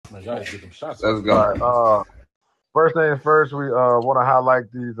Man, y'all get them shots Let's off. go. All right. First things first, we want to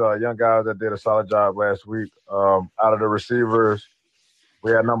highlight these young guys that did a solid job last week. Out of the receivers,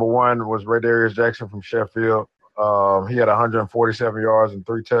 we had number one was Ray Darius Jackson from Sheffield. He had 147 yards and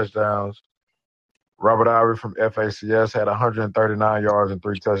 3 touchdowns. Robert Ivory from FACS had 139 yards and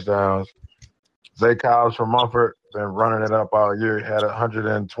 3 touchdowns. Zay Cobbs from Mumford, been running it up all year, had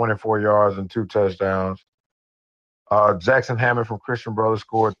 124 yards and 2 touchdowns. Jackson Hammond from Christian Brothers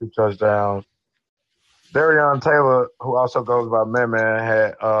scored 2 touchdowns. Darion Taylor, who also goes by Man,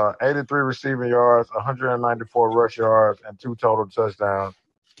 had 83 receiving yards, 194 rush yards, and 2 total touchdowns.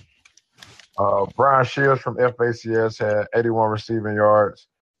 Brian Shields from FACS had 81 receiving yards,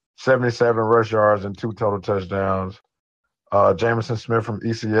 77 rush yards, and 2 total touchdowns. Jameson Smith from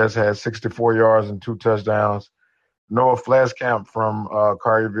ECS had 64 yards and 2 touchdowns. Noah Flaskamp from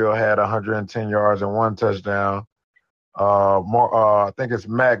Collierville had 110 yards and 1 touchdown. I think it's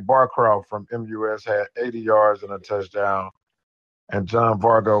Mac Barcroft from MUS had 80 yards and a touchdown. And John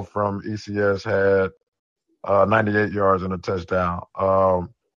Vargo from ECS had 98 yards and a touchdown.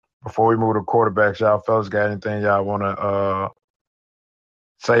 Before we move to quarterbacks, y'all fellas got anything y'all want to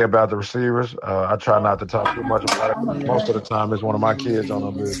say about the receivers? I try not to talk too much about it. Most of the time, it's one of my kids on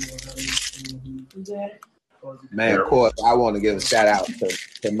the list. Man, of course, I want to give a shout out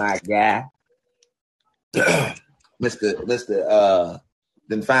to my guy, Mr.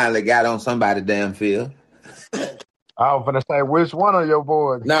 Then finally got on somebody's damn field. I was gonna say, which one of your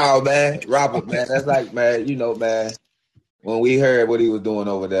boys? No, man, Robert, man. That's like, man, man, when we heard what he was doing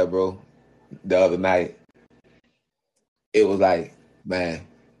over there, bro, the other night, it was like, man,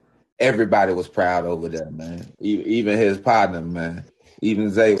 everybody was proud over there, man. Even his partner, man.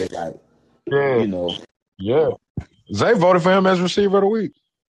 Even Zay was like, yeah. Yeah. Zay voted for him as receiver of the week.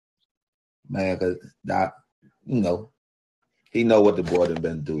 Man, because, he know what the boy done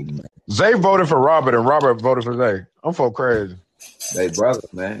been doing, man. Zay voted for Robert, and Robert voted for Zay. I'm for crazy. They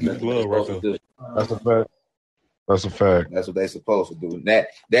brothers, man. That's what they're supposed to do. That's a fact. That's a fact. That's what they supposed to do.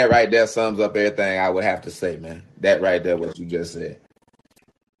 That right there sums up everything I would have to say, man. That right there, what you just said.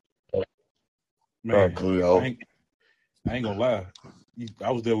 Man, I ain't gonna lie. I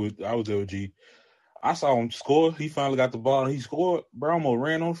was there with G. I saw him score. He finally got the ball. He scored. Bro, almost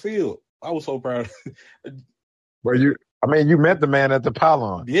ran on the field. I was so proud. You met the man at the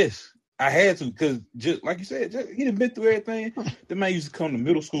pylon. Yes, I had to, because just like you said, he done been through everything. The man used to come to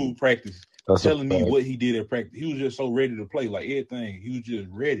middle school practice telling me what he did at practice. He was just so ready to play, like everything. He was just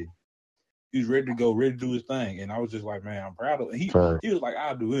ready. He was ready to go, ready to do his thing. And I was just like, man, I'm proud of him. He was like,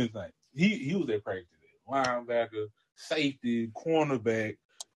 I'll do anything. He was at practice. Linebacker, safety, cornerback,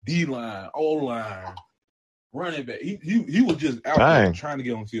 D-line, O-line, running back. He was just out there trying to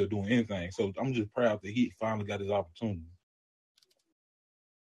get on the field doing anything. So I'm just proud that he finally got his opportunity.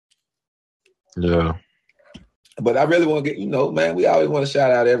 Yeah. But I really want to get, man, we always want to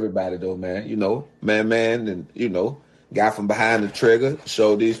shout out everybody, though, man. Man, and, guy from behind the trigger,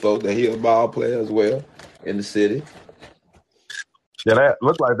 showed these folks that he a ball player as well in the city. Yeah, that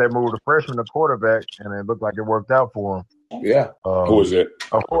looked like they moved a freshman to quarterback, and it looked like it worked out for him. Yeah. Who was it?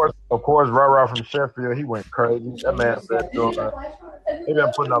 Of course, Ra from Sheffield, he went crazy. That man said he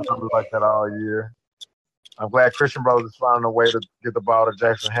been putting up numbers like that all year. I'm glad Christian Brothers is finding a way to get the ball to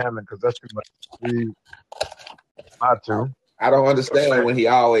Jackson Hammond, because that's too much speed not to. I don't understand when he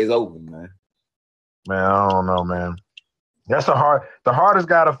always open, man. Man, I don't know, man. That's the hardest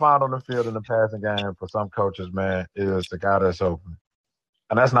guy to find on the field in the passing game for some coaches, man, is the guy that's open.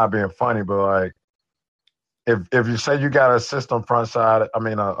 And that's not being funny, but like, if you say you got a system front side,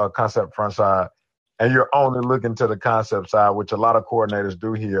 a concept front side, and you're only looking to the concept side, which a lot of coordinators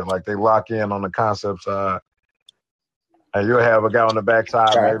do here, like they lock in on the concept side, and you'll have a guy on the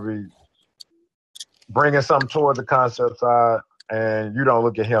backside maybe bringing something toward the concept side, and you don't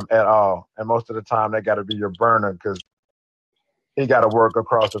look at him at all. And most of the time, they got to be your burner, because he got to work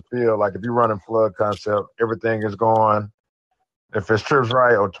across the field. Like if you're running flood concept, everything is going. If it's trips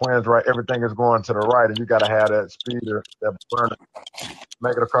right or twins right, everything is going to the right, and you got to have that speeder, that burner,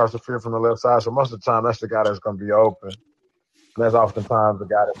 make it across the field from the left side. So most of the time, that's the guy that's going to be open. And that's oftentimes the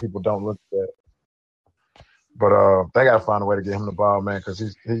guy that people don't look at. But they got to find a way to get him the ball, man, because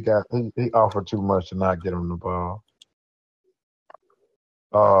he offered too much to not get him the ball.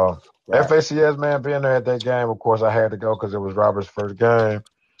 FACS, man, being there at that game, of course, I had to go because it was Robert's first game.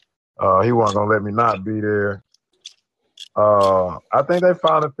 He wasn't going to let me not be there. I think they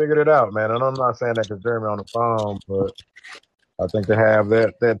finally figured it out, man. And I'm not saying that because Jeremy on the phone, but I think they have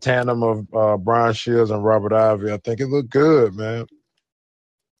that tandem of Brian Shields and Robert Ivy. I think it looked good, man.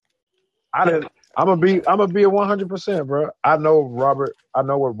 I'm gonna be a 100%, bro. I know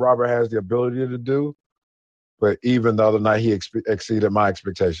what Robert has the ability to do, but even the other night he exceeded my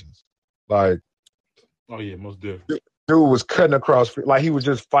expectations. Like, oh yeah, most definitely. Dude was cutting across, like he was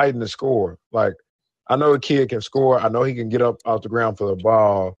just fighting to score. Like, I know the kid can score. I know he can get up off the ground for the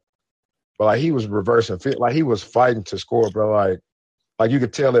ball, but like he was reversing fit, like he was fighting to score, bro. Like you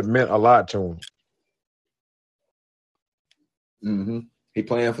could tell it meant a lot to him. Mm-hmm. He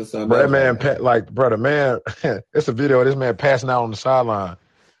playing for something. Bro, that man, the man, it's a video of this man passing out on the sideline.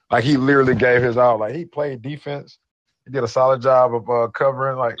 Like he literally gave his all. Like he played defense. He did a solid job of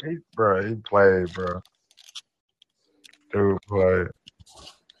covering. Like he played, bro. Dude played.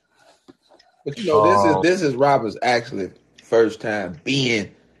 But you know, this is Robert's actually first time being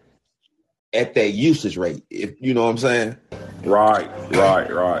at that usage rate. If you know what I'm saying. Right.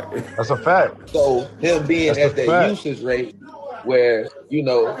 That's a fact. So him being at that usage rate, where you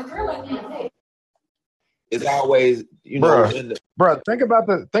know, it's always Bro, think about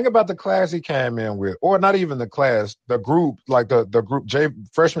the class he came in with, or not even the class, the group, like the group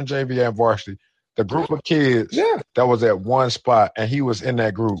freshman, JV, and varsity, the group of kids that was at one spot, and he was in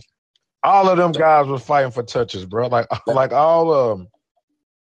that group. All of them guys was fighting for touches, bro. Like all of them.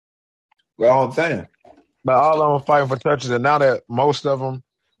 Well, all I'm saying. But all of them fighting for touches, and now that most of them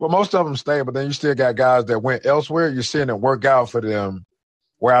stay, but then you still got guys that went elsewhere. You're seeing it work out for them,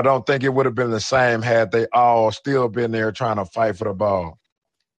 where I don't think it would have been the same had they all still been there trying to fight for the ball.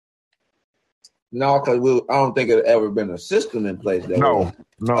 No, because I don't think it ever been a system in place that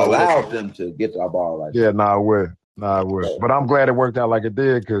allowed them to get the ball like that. Yeah, it would. But I'm glad it worked out like it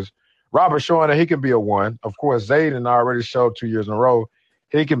did, because Robert's showing that he can be a one. Of course, Zayden already showed 2 years in a row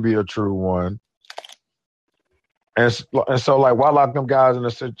he can be a true one. And so, like, why lock them guys in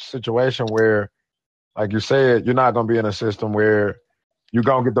a situation where, like you said, you're not going to be in a system where you're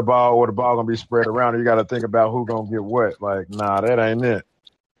going to get the ball or the ball going to be spread around, and you got to think about who going to get what. Like, nah, that ain't it.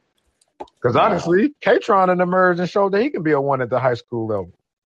 Because honestly, Katron and emerged and showed that he can be a one at the high school level.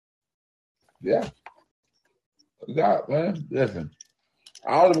 Yeah. God, man, listen.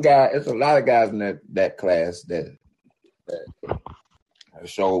 All them guys, it's a lot of guys in that class that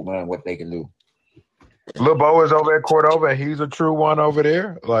show, man, what they can do. Lil Bo is over at Cordova, and he's a true one over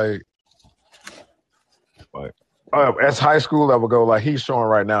there. Like as high school level go, like he's showing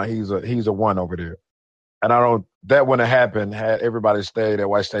right now, he's a one over there. And that wouldn't have happened had everybody stayed at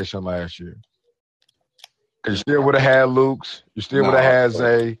White Station last year. Because you still would have had Luke's, you still would have had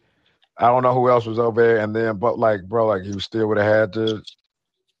Zay. I don't know who else was over there, and then you still would have had to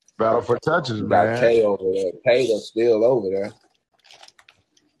battle for touches, you man. Got K over there. Taylor's still over there.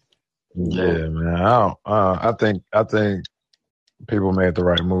 Yeah, man. I think people made the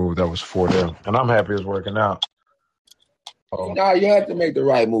right move that was for them, and I'm happy it's working out. No, you have to make the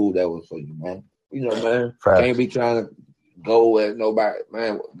right move that was for you, man. You know, man. Can't be trying to go where nobody,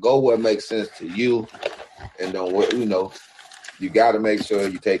 man. Go where makes sense to you, and don't what you know. You got to make sure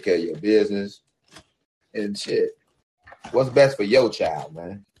you take care of your business and shit. What's best for your child,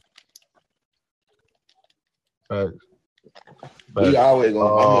 man? We always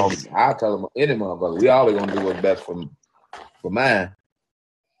gonna. I tell them any motherfucker. We always gonna do what's best for mine.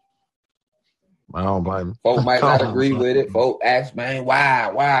 I don't blame him. Folk might not agree with it. Folk ask, man,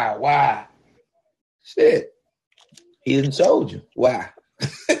 why? Shit, he didn't told you why.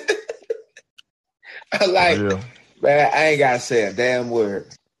 Man, I ain't gotta say a damn word.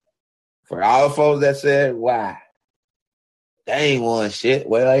 For all the folks that said why, they ain't won shit.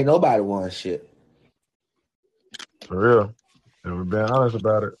 Well, ain't nobody won shit. For real. And we're being honest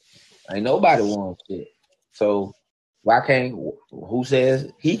about it. Ain't nobody won shit. So why can't? Who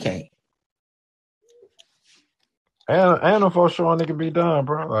says he can't? And them folks showing it can be done,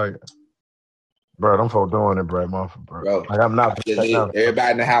 bro. Like, bro, them folks doing it, bro. Like, I'm not.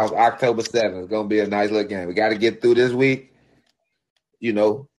 Everybody in the house, October 7th is gonna be a nice little game. We got to get through this week. You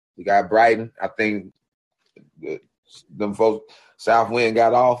know, we got Brighton. I think them folks, Southwind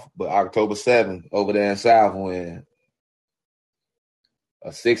got off, but October 7th over there in Southwind, a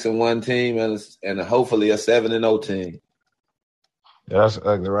 6-1 team and hopefully a 7-0 team. Yeah, that's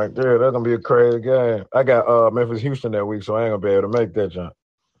ugly right there. That's gonna be a crazy game. I got Memphis Houston that week, so I ain't gonna be able to make that jump.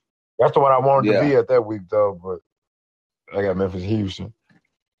 That's the one I wanted to be at that week, though. But I got Memphis Houston.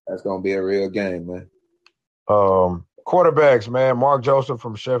 That's gonna be a real game, man. Quarterbacks, man. Mark Joseph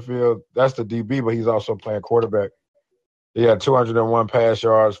from Sheffield. That's the DB, but he's also playing quarterback. He had 201 pass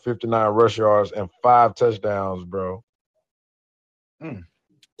yards, 59 rush yards, and 5 touchdowns, bro.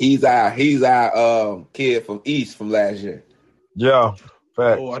 He's our kid from East from last year. Yeah,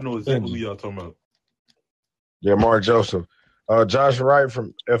 fact. Oh, I know exactly who y'all talking about. Yeah, Mark Joseph. Josh Wright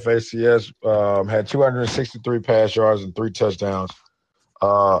from FACS had 263 pass yards and 3 touchdowns.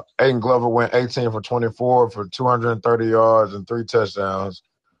 Aiden Glover went 18 for 24 for 230 yards and 3 touchdowns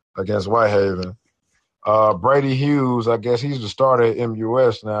against Whitehaven. Brady Hughes, I guess he's the starter at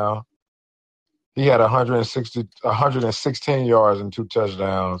MUS now. He had 116 yards and 2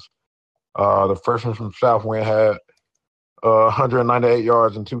 touchdowns. The freshman from Southwind had 198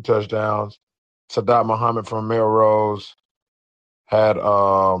 yards and 2 touchdowns. Sadat Muhammad from Melrose had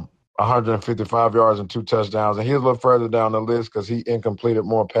 155 yards and 2 touchdowns. And he's a little further down the list because he incompleted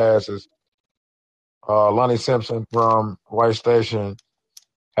more passes. Lonnie Simpson from White Station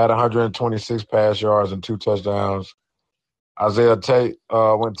had 126 pass yards and 2 touchdowns. Isaiah Tate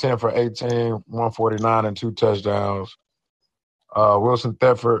went 10 for 18, 149 and 2 touchdowns. Wilson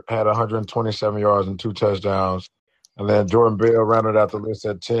Thetford had 127 yards and 2 touchdowns. And then Jordan Bell rounded out the list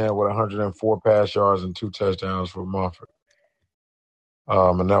at 10 with 104 pass yards and 2 touchdowns for Montford.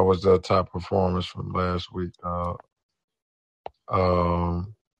 And that was the top performance from last week.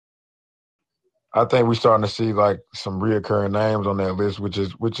 I think we're starting to see like some reoccurring names on that list, which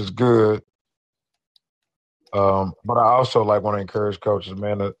is good. But I also like want to encourage coaches,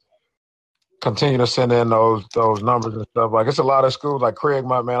 man, to continue to send in those numbers and stuff. Like it's a lot of schools like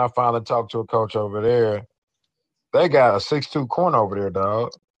Craigmont, man. I finally talked to a coach over there. They got a 6'2" corner over there,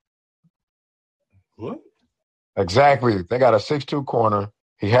 dog. What? Exactly. They got a 6'2" corner.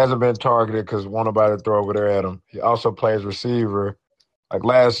 He hasn't been targeted because won't nobody throw over there at him. He also plays receiver.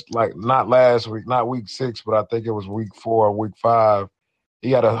 Not last week, not week 6, but I think it was week 4 or week 5.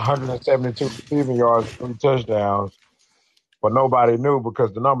 He had 172 receiving yards, 3 touchdowns, but nobody knew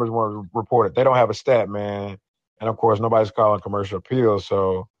because the numbers weren't reported. They don't have a stat, man. And, of course, nobody's calling commercial appeals.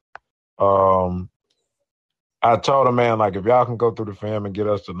 So I told him, man, like, if y'all can go through the film and get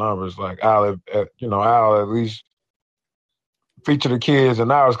us the numbers, like, I'll at least feature the kids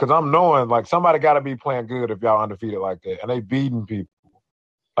and ours because I'm knowing, like, somebody got to be playing good if y'all undefeated like that. And they beating people.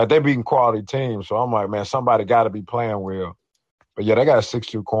 Like, they beating quality teams. So I'm like, man, somebody got to be playing well. But, yeah, they got a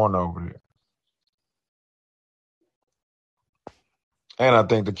 6'2" corner over there. And I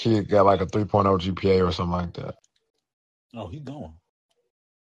think the kid got like a 3.0 GPA or something like that. Oh, he going.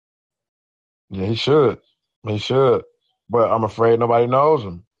 Yeah, he should. He should. But I'm afraid nobody knows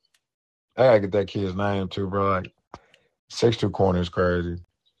him. I got to get that kid's name, too, bro. Like, 6'2" corner is crazy.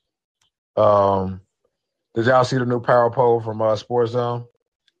 Did y'all see the new power pole from Sports Zone?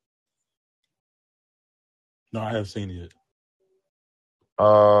 No, I haven't seen it yet.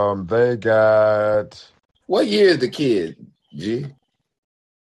 They got. What year is the kid, G?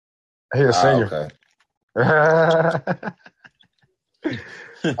 He's a senior. Okay.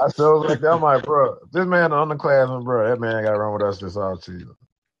 I still was like, I'm like, bro, this man on the classman, bro, that man got to run with us this offseason.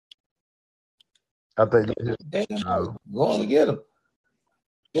 I think. Damn, go on and get him.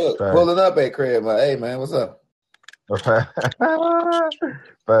 Look, pulling up at Craig, like, hey, man, what's up?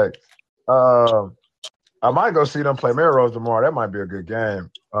 Thanks. I might go see them play Melrose tomorrow. That might be a good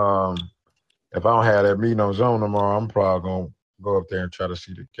game. If I don't have that meeting on Zoom tomorrow, I'm probably going to go up there and try to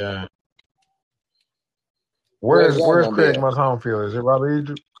see the game. Where's Craigmont's home field? Is it Raleigh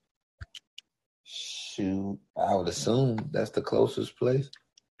Egypt? Shoot, I would assume that's the closest place.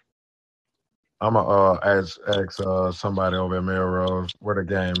 I'm going to ask somebody over at Melrose where the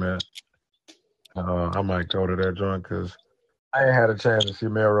game at. I might go to that joint because I ain't had a chance to see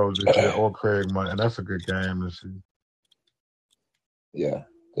Melrose this year or Craigmont, and that's a good game to see. Yeah,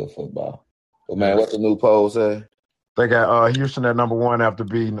 good football. But, man, what the new poll say? They got Houston at number 1 after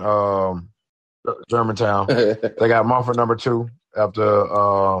beating Germantown. They got Montfort number 2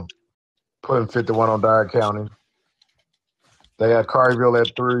 after putting 51 on Dyer County. They got Carterville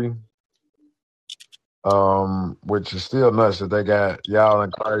at 3, which is still nuts that they got y'all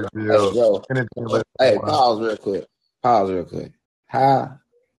and Carterville. Hey, pause real quick. How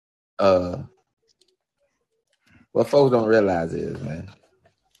what folks don't realize is, man,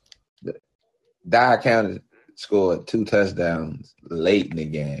 Dyer County scored 2 touchdowns late in the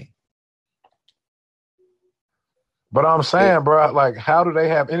game. But I'm saying, bro, like, how do they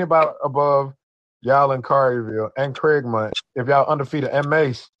have anybody above y'all in Carterville and Craigmont if y'all undefeated and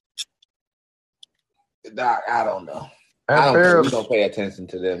Mace? Doc, I don't know. We don't pay attention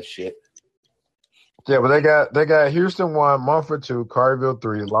to them shit. Yeah, but they got Houston 1, Montfort 2, Carterville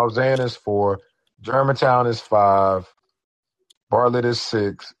 3, Lausanne is 4, Germantown is 5, Bartlett is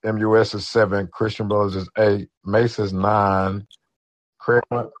 6, MUS is 7, Christian Brothers is 8, Mace is 9,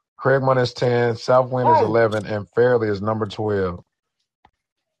 Craigmont is 10, Southwind is 11, and Fairleigh is number 12.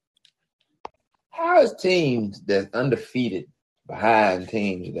 How is teams that's undefeated behind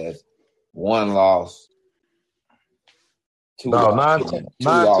teams that's 1 loss No, 9,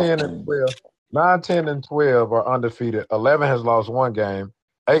 10, and 12. 9, 10, and 12 are undefeated. 11 has lost one game.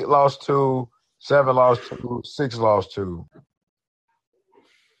 8 lost 2. 7 lost 2. 6 lost 2.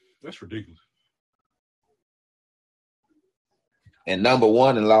 That's ridiculous. And number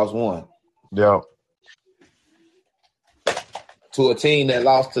 1 and lost 1. Yep. To a team that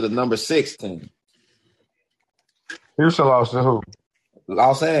lost to the number 6 team. Houston lost to who?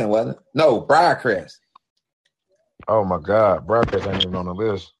 Los Angeles, wasn't it? No, Briarcrest. Oh, my God. Briarcrest ain't even on the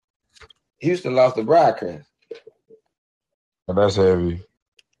list. Houston lost to Briarcrest. Oh, that's heavy.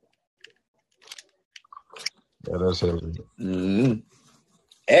 Yeah, that's heavy. Mm-hmm.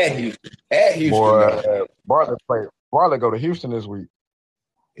 At Houston. Boy, Bartlett go to Houston this week.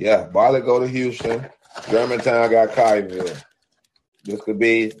 Yeah, Bartlett go to Houston. Germantown got Collierville. This could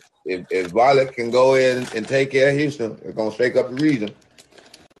be if Bartlett can go in and take care of Houston, it's gonna shake up the region.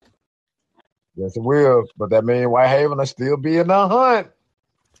 Yes, it will. But that means Whitehaven will still be in the hunt.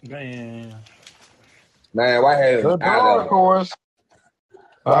 Man, Whitehaven out of here.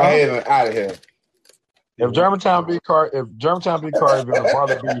 Whitehaven out of here. If Germantown beat Collierville and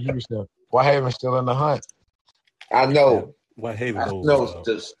Bartlett beat Houston, Whitehaven's still in the hunt. I know. Whitehaven goes. No,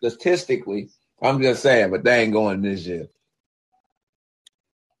 statistically, I'm just saying, but they ain't going this year.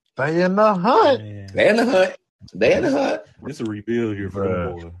 They in the hunt. Man. They in the hunt. It's a rebuild here for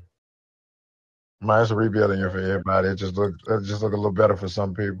them boys. Man, it's a rebuilding year for everybody. It just look a little better for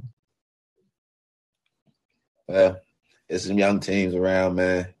some people. Well, there's some young teams around,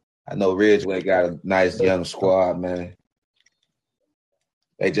 man. I know Ridgeway got a nice young squad, man.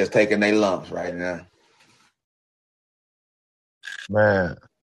 They just taking their lumps right now. Man,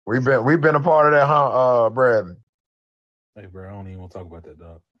 we've been a part of that, huh, Bradley? Hey, bro, I don't even want to talk about that,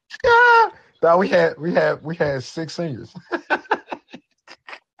 dog. Dog, we had 6 seniors.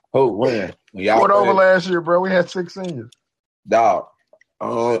 Who when? Y'all went over last year, bro. We had 6 seniors. Dog,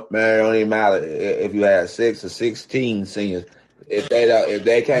 man, it don't even matter if you had 6 or 16 seniors. If they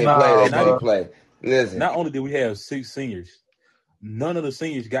can't play, they can't play. Listen. Not only did we have 6 seniors, none of the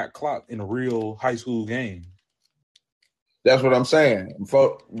seniors got clocked in a real high school game. That's what I'm saying.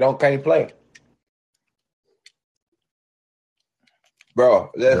 Folk can't play.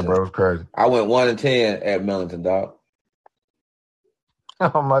 Bro, listen. Yeah, bro, it's crazy. I went 1-10 at Millington, dog.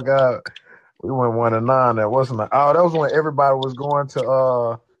 Oh my God. We went 1-9. That was when everybody was going to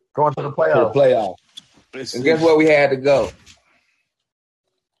the playoffs. And guess where we had to go?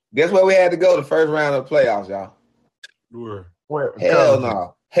 The first round of the playoffs, y'all. Where? Hell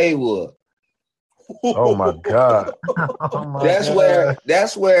no. Haywood. Oh my God.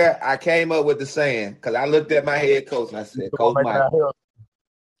 That's where I came up with the saying, because I looked at my head coach and I said, Coach Mike,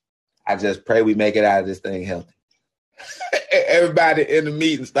 I just pray we make it out of this thing healthy. Everybody in the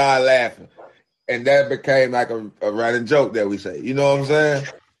meeting started laughing. And that became like a running joke that we say. You know what I'm saying?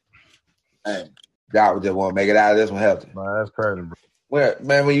 Hey, y'all just want to make it out of this one healthy. Man, that's crazy, bro. Well,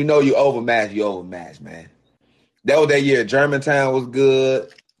 man, when you know you overmatched, man. That was that year. Germantown was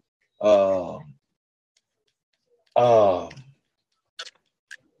good.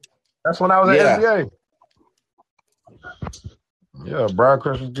 That's when I was at NBA. Yeah,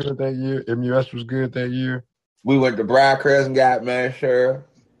 Briarcrest was good that year. MUS was good that year. We went to Briarcrest and got, man, sure.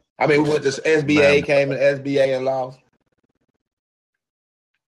 I mean, we went to SBA, came in SBA and lost.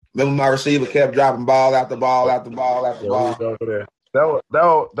 Remember my receiver kept dropping ball after ball after ball after ball. We over there. That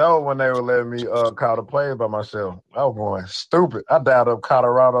was when they were letting me call the plays by myself. I was going stupid. I dialed up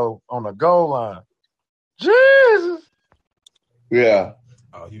Colorado on the goal line. Jesus. Yeah.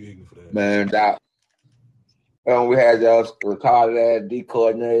 Oh, you ignorant for that. Man, we had y'all retarded ass D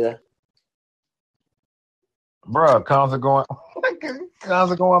coordinator. Bro, Cons are going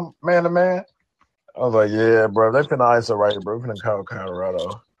man to man. I was like, yeah, bro. They finna ISO right here, bro. We finna call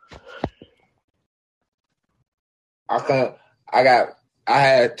Colorado. I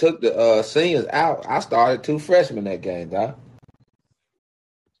had took the seniors out. I started 2 freshmen that game, dog.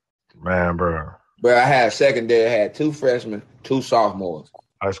 Man, bro. But I had secondary, I had 2 freshmen, 2 sophomores.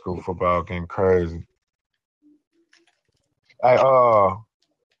 High school football getting crazy. Hey,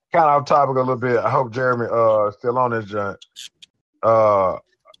 kind of off topic a little bit. I hope Jeremy still on this joint. I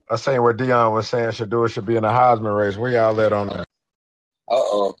saying what Dion was saying Shedeur should be in the Heisman race. Where y'all at on that?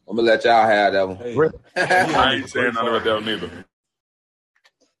 I'm gonna let y'all have that one. Hey, I ain't saying nothing about that one either.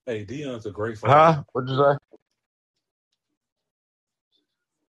 Hey, Dion's a great father. Huh? What'd you say?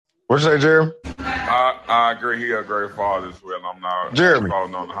 What'd you say, Jeremy? I agree. He a great father as well. I'm not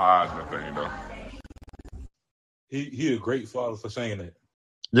falling on the Heisman thing though. He a great father for saying that.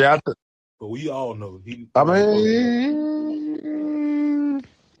 Yeah, but we all know he. I mean,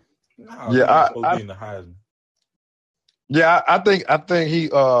 supposed to be in the Heisman. Yeah, I think he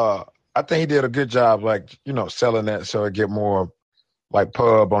did a good job, like, selling that so it get more like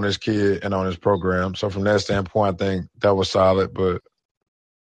pub on his kid and on his program. So from that standpoint, I think that was solid. But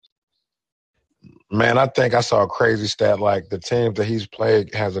man, I think I saw a crazy stat like the teams that he's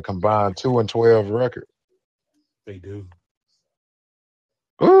played has a combined 2-12 record. They do.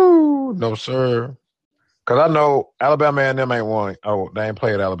 Ooh, no sir. Because I know Alabama and them ain't won. Oh, they ain't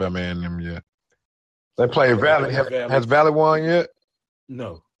played Alabama and them yet. They played Valley. Has Valley won yet?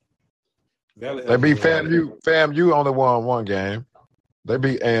 No. Valley. They beat FAMU. FAMU only won one game. They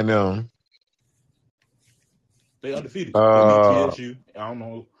beat A&M. They undefeated. They beat TSU. I don't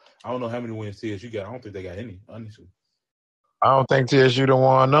know how many wins TSU got. I don't think they got any, honestly. I don't think TSU done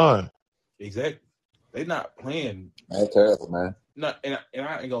won none. Exactly. They not playing. That's terrible, man. And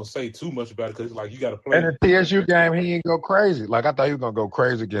I ain't gonna say too much about it because like you got to play. And the TSU game, he didn't go crazy. Like I thought he was gonna go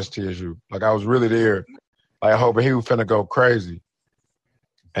crazy against TSU. Like I was really there, like hoping he was finna go crazy,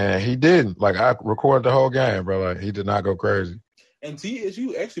 and he didn't. Like I recorded the whole game, bro. Like he did not go crazy. And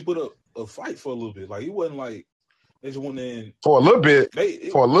TSU actually put up a fight for a little bit. Like it wasn't like they just went in for a little bit. But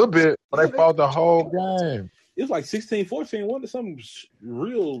they fought the whole game. It was like 16-14. Wasn't it something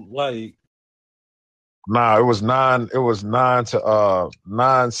real like? Nah, it was 9. It was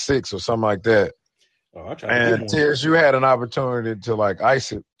 9-6 or something like that. Oh, and TSU had an opportunity to like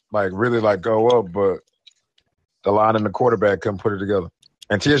ice it, like really like go up, but the line and the quarterback couldn't put it together.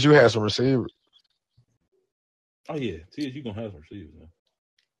 And TSU had some receivers. Oh yeah, TSU gonna have some receivers, man.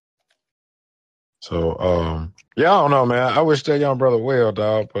 So yeah, I don't know, man. I wish that young brother well,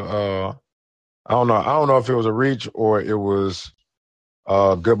 dog, but I don't know. I don't know if it was a reach or it was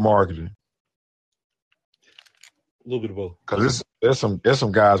good marketing. A little bit of both. Because there's some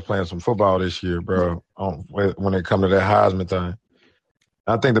guys playing some football this year, bro, when they come to that Heisman thing.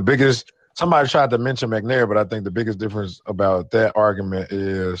 I think the biggest – somebody tried to mention McNair, but I think the biggest difference about that argument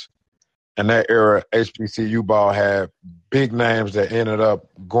is in that era, HBCU ball had big names that ended up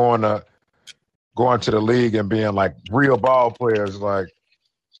going to the league and being, like, real ball players. Like,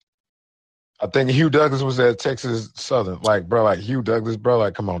 I think Hugh Douglas was at Texas Southern. Like, bro, like Hugh Douglas, bro,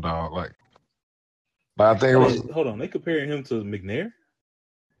 like, come on, dog. Like, I think it was. Hold on, they comparing him to McNair?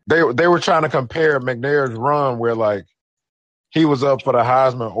 They were trying to compare McNair's run where like he was up for the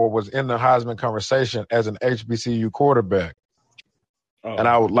Heisman or was in the Heisman conversation as an HBCU quarterback. Oh. And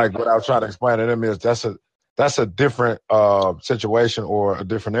I would like what I was trying to explain to them is that's a different situation or a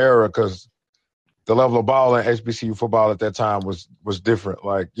different era because the level of ball in HBCU football at that time was different.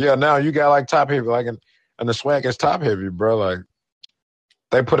 Like, yeah, now you got like top heavy, like and the SWAC is top heavy, bro. Like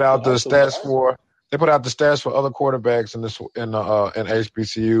they put out the stats for. They put out the stats for other quarterbacks in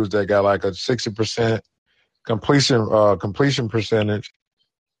HBCUs that got like a 60% completion percentage,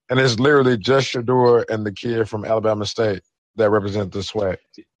 and it's literally just Shedeur and the kid from Alabama State that represent the SWAC.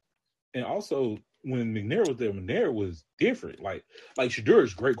 And also, when McNair was there, McNair was different. Like Shedeur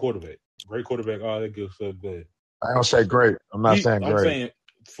is great quarterback, all that good stuff. But I don't say great. I'm not saying great. I'm saying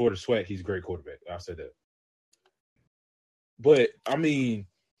for the SWAC, he's a great quarterback. I said that. But I mean.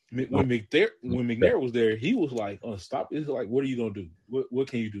 When McNair was there, he was like, stop. It's like, what are you going to do? What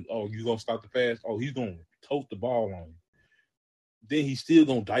can you do? Oh, you going to stop the pass? Oh, he's going to tote the ball on you. Then he's still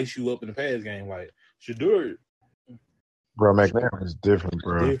going to dice you up in the pass game. Like, Shedeur. Bro, McNair is different,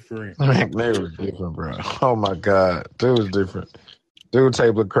 bro. McNair was different, bro. Oh, my God. Dude was different. Dude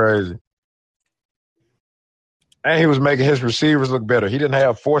tape looked crazy. And he was making his receivers look better. He didn't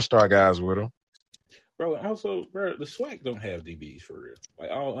have 4-star guys with him. Bro, also, bro, the SWAC don't have DBs for real. Like,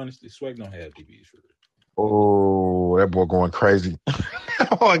 all honesty, SWAC don't have DBs for real. Oh, that boy going crazy.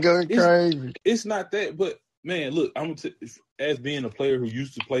 Crazy. It's not that, but, man, look, as being a player who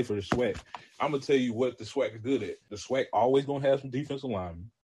used to play for the SWAC, I'm going to tell you what the SWAC is good at. The SWAC always going to have some defensive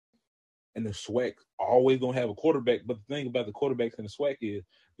linemen, and the SWAC always going to have a quarterback. But the thing about the quarterbacks in the SWAC is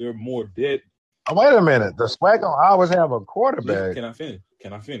they're more dead. Oh, wait a minute. The SWAC don't always have a quarterback. Can I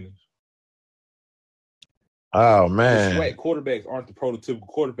finish? Oh man! The SWAC quarterbacks aren't the prototypical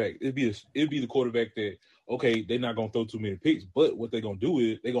quarterback. It'd be the quarterback that they're not gonna throw too many picks, but what they're gonna do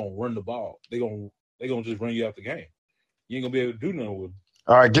is they're gonna run the ball. They're gonna just run you out the game. You ain't gonna be able to do nothing with them.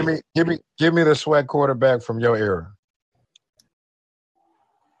 All right, give me the SWAC quarterback from your era.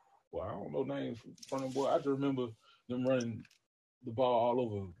 Well, I don't know names from them boy. I just remember them running the ball all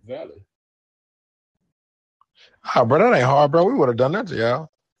over Valley. Oh, bro, that ain't hard, bro. We would have done that to y'all.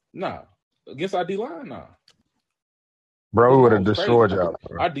 Nah, against our D-line, nah. Bro, we would have destroyed y'all.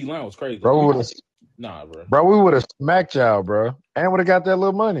 Bro. Our D-line was crazy. Bro, we would have. Nah, bro. Bro, we would have smacked y'all, bro, and would have got that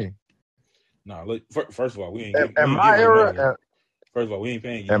little money. Nah, look. First of all, we ain't. In my era, first of all, we ain't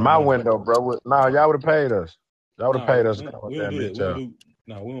paying you. In my window, bro. Y'all would have paid us. Y'all would have paid us. We don't do that.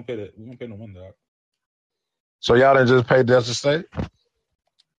 We don't pay that. We don't pay no money, dog. So y'all didn't just pay Delta State?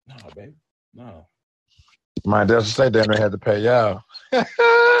 No, baby. No. My Delta State then they had to pay y'all.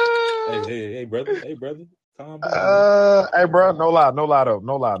 Hey, brother. Calm down. Hey, bro, no lie,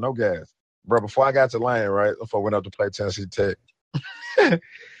 no gas. Bro, before I got to Lane, right, before I went up to play Tennessee Tech, the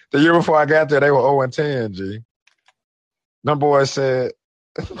year before I got there, they were 0-10, G. Them boys said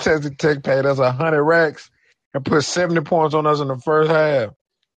Tennessee Tech paid us 100 racks and put 70 points on us in the first half.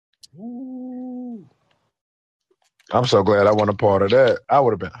 Ooh. I'm so glad I wasn't a part of that. I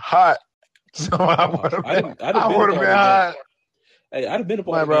would have been hot. So I would have been hot. Hey, I'd have been a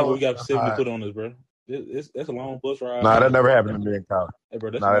part of that where we got 70 put on us, bro. That's a long bus ride. Nah, that never happened to me in college. Hey,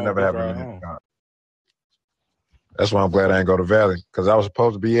 bro, that never happened to me in college. That's why I'm glad I didn't go to Valley, because I was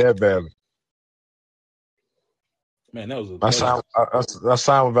supposed to be at Valley. Man, that was I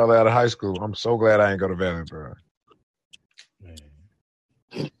signed with Valley out of high school. I'm so glad I didn't go to Valley, bro. Man.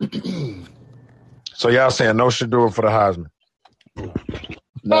 So y'all saying no should do it for the Heisman?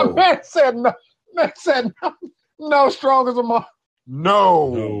 No. Man said no. Man said no. No, strong as a mom.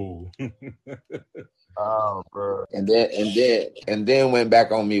 No. Oh, bro. And then went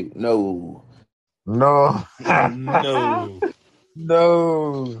back on mute. No. No.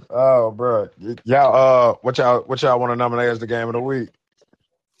 Oh, bro. Y'all, what y'all want to nominate as the game of the week?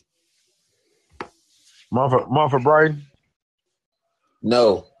 Mumford Brighton?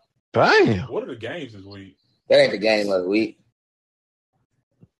 No. Damn. What are the games this week? That ain't the game of the week.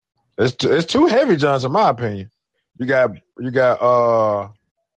 It's too heavy, Johnson, in my opinion. You got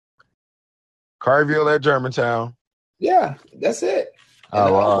Carville at Germantown. Yeah, that's it.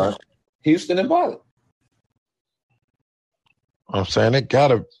 All right. Houston and Butler. I'm saying it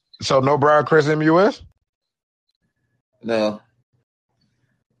gotta. So no Briar Crest MUS? No.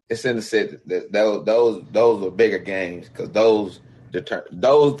 It's in the city. Those were bigger games because those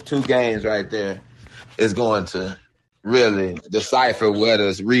two games right there is going to really decipher where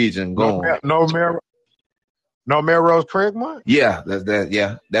this region going. No Melrose Craigmont? Yeah,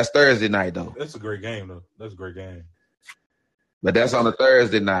 that's Thursday night though. That's a great game though. That's a great game. But that's on a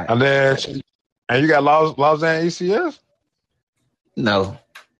Thursday night. And you got Lausanne ECS? No.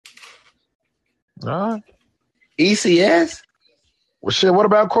 All right. ECS? Well, shit, what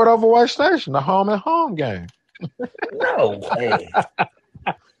about Cordova White Station, the home game? No way.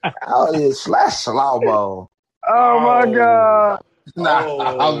 Oh, it's slash Slowbo. Oh, my God.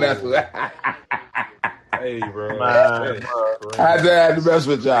 I'm messing with Hey, bro. Man, I had to mess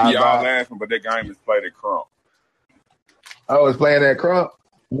with y'all. Y'all laughing, but that game is played at Crump. Oh, it's playing at Crump?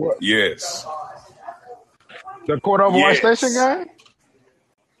 What? Yes. The Cordova White Station game?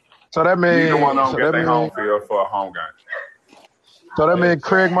 So that means neither one of them get their home field for a home game. So that means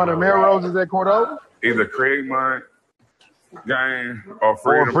Craigmont and Melrose is at Cordova? Either Craigmont game or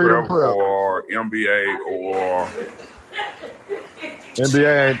Freedom Prep or NBA or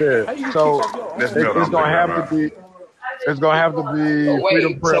NBA ain't there. So it's gonna have to be. It's gonna have to be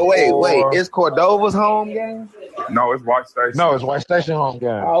Freedom Prep. So wait, is Cordova's home game? No, it's White Station. No, it's White Station home game.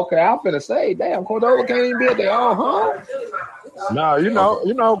 Oh, okay, I'm finna say, damn, Cordova can't even be at their own home. No, you know,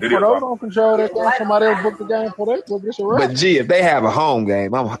 Cordova don't control that game. Somebody else book the game for that. But gee, if they have a home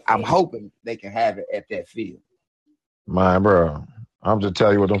game, I'm hoping they can have it at that field. Man, bro, I'm just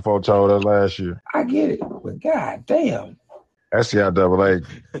telling you what them folks told us last year. I get it, but god damn. SCIAA,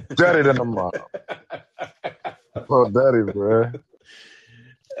 dirty than the mom. Oh, dirty, bro.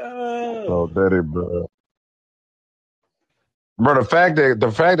 Oh, dirty, bro. Bro, the fact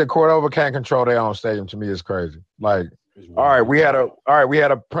that Cordova can't control their own stadium to me is crazy. Like, all right, we had a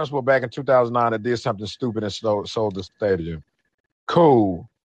principal back in 2009 that did something stupid and sold the stadium. Cool,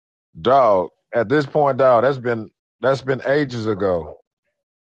 dog. At this point, dog, that's been ages ago.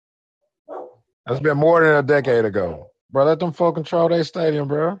 That's been more than a decade ago. Bro, let them folk control their stadium,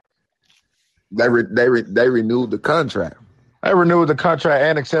 bro. They renewed the contract. They renewed the contract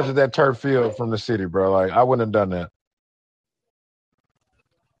and accepted that turf field from the city, bro. Like, I wouldn't have done that.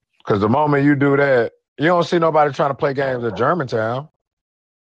 Because the moment you do that, you don't see nobody trying to play games at Germantown.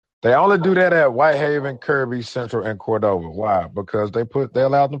 They only do that at Whitehaven, Kirby, Central, and Cordova. Why? Because they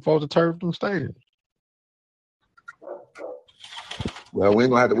allowed them folks to turf them stadiums. Well, we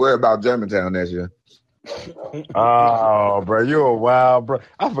ain't gonna have to worry about Germantown this year. Oh, bro, you a wild bro.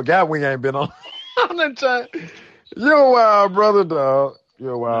 I forgot we ain't been on that time. You a wild brother, dog. You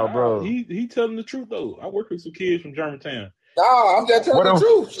a wild brother. He telling the truth though. I work with some kids from Germantown. No, I'm just telling the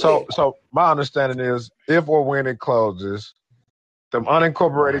truth. So my understanding is, if or when it closes, the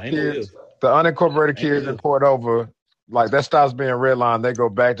unincorporated kids in Cordova like that stops being Redline, they go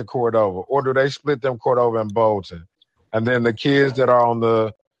back to Cordova, or do they split them Cordova and Bolton, and then the kids that are on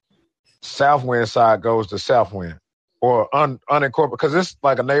the Southwind side goes to Southwind or unincorporated because it's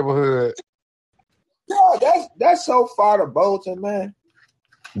like a neighborhood. Yeah, that's so far to Bolton, man.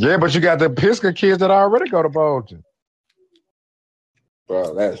 Yeah, but you got the Pisgah kids that already go to Bolton.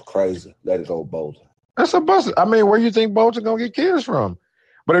 Bro, that's crazy. Let it go Bolton. That's a bus. I mean, where you think Bolton gonna get kids from?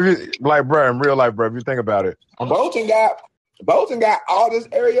 But if you like, bro, in real life, bro, if you think about it, Bolton got all this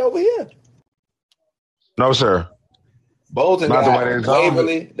area over here. No, sir. Bolton Not got the way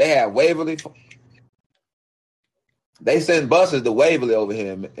Waverly. They have Waverly. They send buses to Waverly over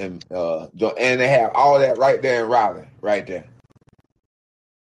here, and they have all that right there in Raleigh, right there.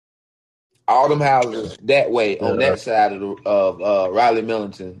 All them houses that way on that side of Raleigh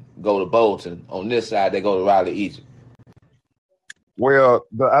Millington go to Bolton. On this side, they go to Raleigh Egypt. Well,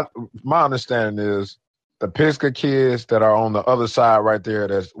 my understanding is the Pisgah kids that are on the other side right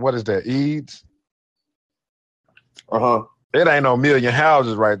there. What is that? Eads. It ain't no million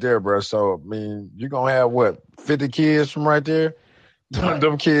houses right there, bro. So I mean, you gonna have what 50 kids from right there?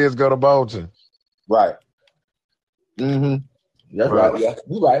 Them kids go to Bolton. Right. That's right. Yeah,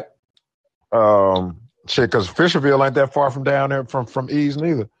 you right. Shit, because Fisherville ain't that far from down there from East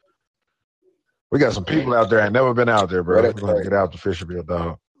neither. We got some people out there ain't never been out there, bro. We're gonna get out to Fisherville,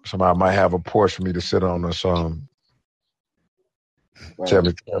 dog. Somebody might have a porch for me to sit on or something. Tell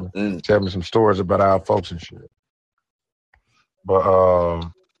me some stories about our folks and shit. But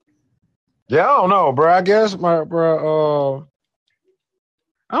yeah, I don't know, bro. I guess I don't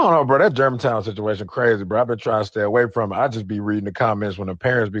know, bro. That Germantown situation crazy, bro. I've been trying to stay away from it. I just be reading the comments when the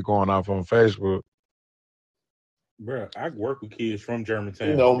parents be going off on Facebook. Bro, I work with kids from Germantown.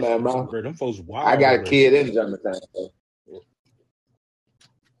 You know, man, bro, them folks wild. I got a kid in Germantown.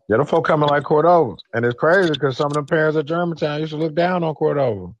 Yeah, them folk coming like Cordova. And it's crazy because some of them parents at Germantown used to look down on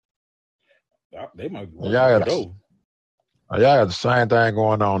Cordova. They might be y'all got the same thing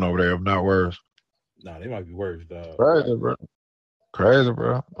going on over there, if not worse. Nah, they might be worse, dog. Crazy,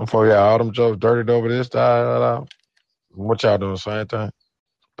 bro. I'm for y'all, all them jokes dirtied over this, what y'all doing, same thing?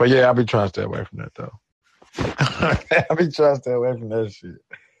 But yeah, I be trying to stay away from that, though. I be trying to stay away from that shit.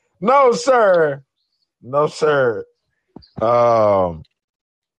 No, sir.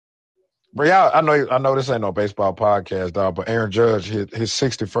 But y'all, I know this ain't no baseball podcast, dog, but Aaron Judge hit his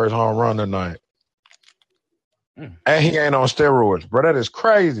 61st home run tonight. And he ain't on steroids, bro. That is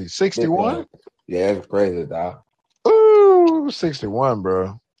crazy. 61? Yeah, it's crazy, dog. Ooh, 61,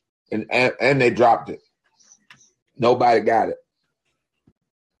 bro. And they dropped it. Nobody got it.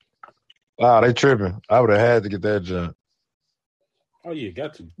 Wow, they tripping. I would have had to get that jump. Oh, yeah,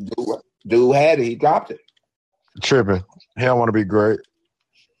 got to. Dude had it. He dropped it. Tripping. He don't want to be great.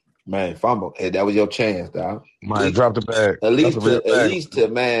 Man, fumble. Hey, that was your chance, dog. Man, drop the bag. At least to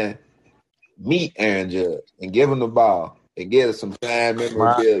man, meet Aaron Judge and give him the ball and get us some fan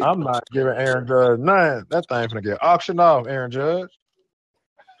memorabilia. I'm not giving Aaron Judge nothing. That thing finna get auctioned off, Aaron Judge.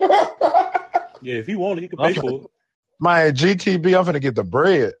 Yeah, if he wanted, he could pay for it. My GTB, I'm finna get the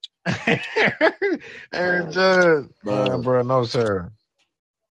bread. Aaron Judge. Man, bro, no, sir.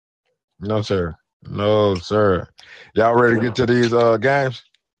 No, sir. Y'all ready to get to these games?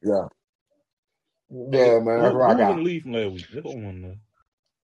 Yeah. Yeah, man. That's what I got. Leave from last week. They don't want to know.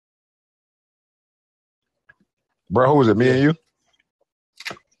 Bro, who was it? Me and you?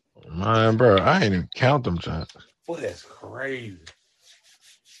 Man, bro, I ain't even count them, John. Boy, that's crazy.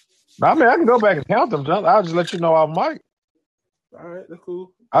 I mean, I can go back and count them, John. I'll just let you know off mic. All right, that's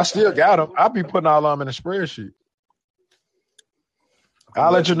cool. I still got them. I'll be putting all of them in a spreadsheet.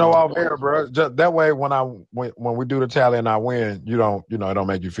 I'll let you know off air, bro. Just that way, when we do the tally and I win, it don't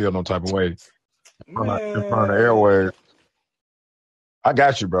make you feel no type of way in front of the airways. I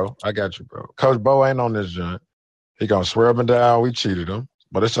got you, bro. Coach Bo ain't on this joint. He gonna swear up and down we cheated him,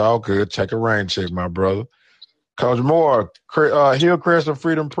 but it's all good. Check a rain check, my brother. Coach Moore, Hillcrest or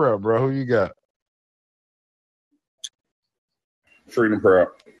Freedom Prep, bro. Who you got? Freedom Prep.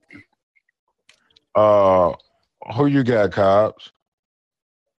 Who you got, Cobbs?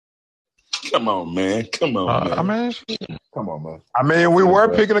 Come on, man. Come on, man. I mean, we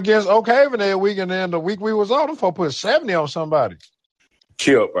were picking against Oak Haven that week, and then the week we was on, them folks put 70 on somebody.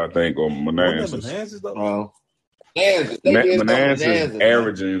 Kip, I think, on Manassas. Manassas is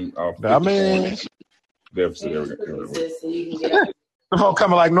averaging off. I mean, deficit every week. The folks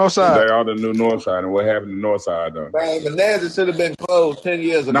coming like Northside. They are the new Northside, and what happened to Northside, though? Man, Manassas should have been closed 10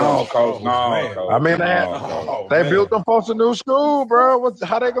 years ago. No, Coach. I mean, they built them folks a new school, bro.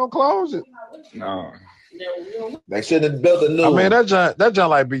 How they gonna close it? No. They should have built a new one. I mean, that joint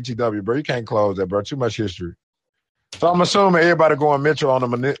like BTW, bro. You can't close that, bro. Too much history. So I'm assuming everybody going Mitchell on the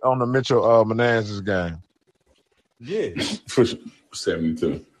Mitchell Menances game. Yeah. For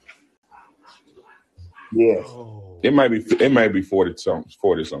 72. Yeah. Oh. It might be 40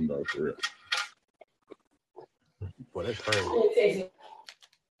 something though, for real. Boy, that's crazy.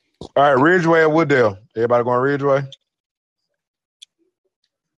 All right, Ridgeway or Wooddale? Everybody going Ridgeway?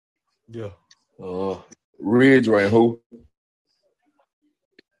 Yeah. Ridgeway, who?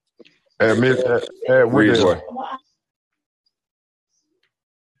 At Wooddale. Ridgeway.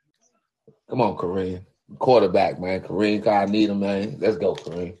 Come on, Kareem. Quarterback, man. Kareem Needham, man. Let's go,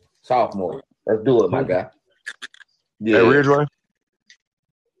 Kareem. Sophomore. Let's do it, my guy. Yeah. At Ridgeway?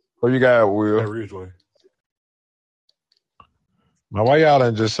 Who you got, Will? At Ridgeway. Now, why y'all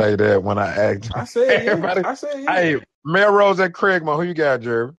didn't just say that when I asked? I said everybody. Yeah. I said yeah. Hey, Melrose at Craigmont. Who you got,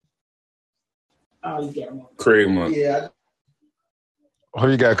 Jerry? Oh, you got one. Craigmont. Yeah. Who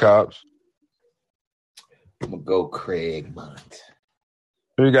you got, Cops? I'm going to go Craigmont.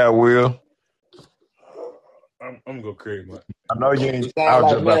 Who you got, Will? I'm gonna go Craigmont. I know you ain't. I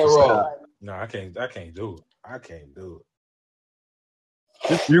was just about to say. No, I can't do it. I can't do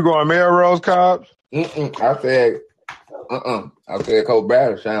You going Melrose, Cops? I said Coach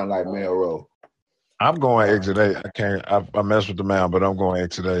Bradley sound like Melrose. I'm going exit 8. I can't. I mess with the man, but I'm going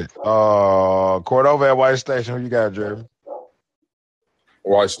exit 8. Cordova at White Station. Who you got, Jerry?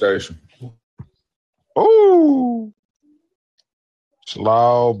 White Station. Ooh.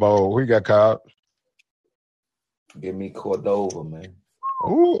 Slow bowl. Who you got, Cops? Give me Cordova, man.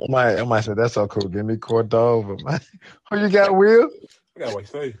 Ooh, I might say that's so cool. Give me Cordova, man. Who you got, Will? I got White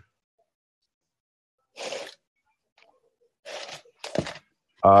Station.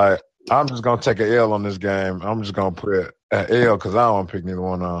 All right. I'm just going to take an L on this game. I'm just going to put an L because I don't want to pick neither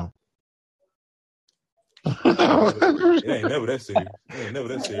one of them. It ain't never that serious.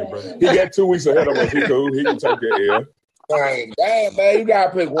 Bro. He got 2 weeks ahead of us. He cool. He can take that L. Damn, man, you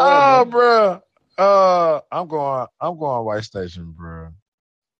gotta pick one. Oh, bro. I'm going White Station, bro.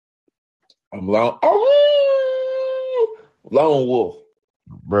 I'm Lone Wolf.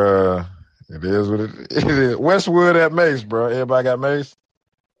 Bruh, it is what it is. Westwood at Mace, bro. Everybody got Mace?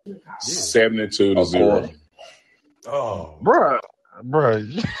 72-0. Oh, Bruh.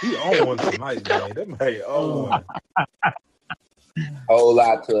 He on one tonight, man. That man on one. Whole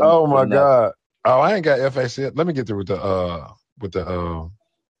lot to Oh my God. Oh, I ain't got FAC. Let me get through with the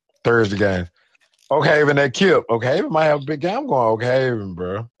Thursday game. Oak Haven at Kip. Oak Haven might have a big game. I'm going Oak Haven,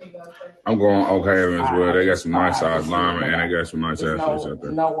 bro. I'm going Oak Haven as well. They got some nice size linemen and they got some nice athletes out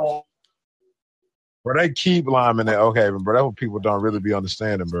there. Bro, they keep linemen at Oak Haven, bro. That's what people don't really be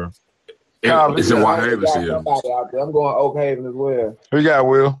understanding, bro. It's in White Haven still. I'm going Oak Haven as well. Who you got,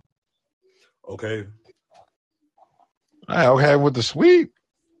 Will? Okay. Hey, Oak Haven with the sweep.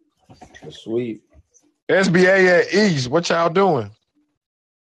 The sweep. SBA at East. What y'all doing?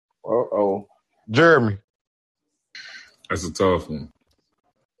 Uh-oh. Jeremy. That's a tough one.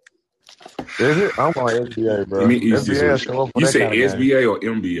 Is it? I'm going SBA, bro. SBA show up for you that said kind of SBA game. or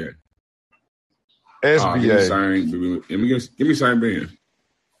MBA? SBA. Give me same band.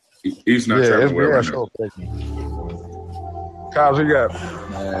 He's not traveling well right now. Kyle, who you got?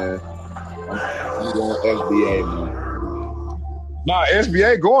 I'm going SBA, man. Nah,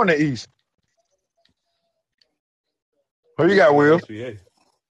 SBA going to East. Who you got, Will? SBA.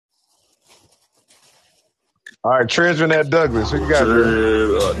 All right, Trezvin at Douglas. Who you got,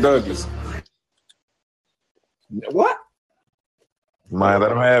 Douglas. What? Man, let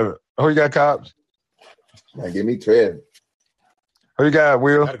them have it. Who you got, Cops? Man, give me Trezvin. Who you got,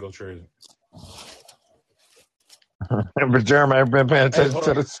 Will? Gotta go Trezvin. But Jeremy ain't been paying attention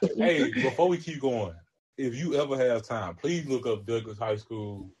to this. Hey, before we keep going, if you ever have time, please look up Douglas High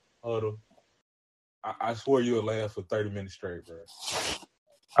School huddle. I swear you'll laugh for 30 minutes straight, bro.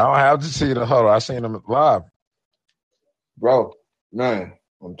 I don't have to see the huddle. I seen them live. Bro, man,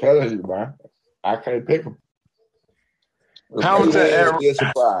 I'm telling you, man. I can't pick them.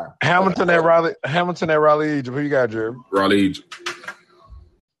 Hamilton at Raleigh Egypt. Who you got, Jeremy? Raleigh Egypt.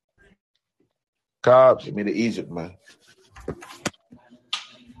 Cops. Give me the Egypt, man.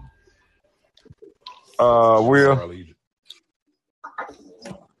 Will. Raleigh Egypt.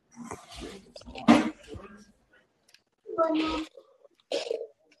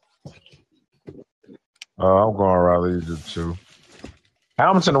 I'm going Raleigh Egypt too.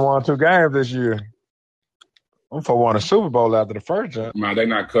 Hamilton won 2 games this year. I'm for won a Super Bowl after the first jump. Man, they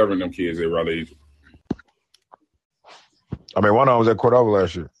not covering them kids at Raleigh Egypt. I mean, one of them was at Cordova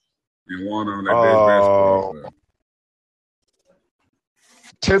last year. And one of them that best basketball player.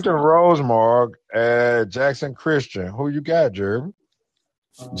 Tipton Rosemark at Jackson Christian. Who you got, Jeremy?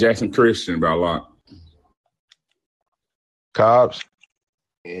 Jackson Christian by a lot. Cobbs.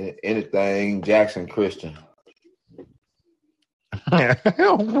 Anything Jackson Christian.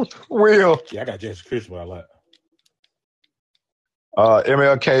 Will. Yeah, I got Jackson Christian, but I like.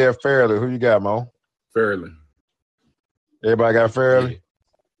 MLKF Fairley. Who you got, Mo? Fairley. Everybody got Fairley?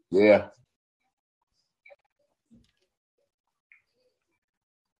 Yeah.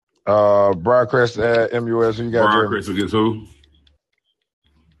 Briarcrest at MUS. Who you got? Briarcrest against who?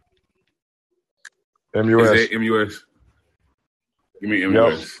 MUS. Is that MUS? You mean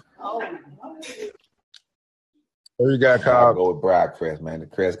MUS? Yep. Who you got, Kyle? I'll go with Briarcrest, man. The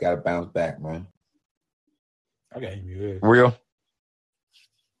Crest got to bounce back, man. I got MUS. Will?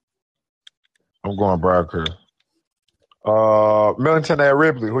 I'm going Briarcrest. Millington at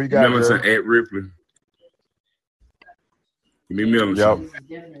Ripley. Who you got? Millington at Ripley. Give me Millington.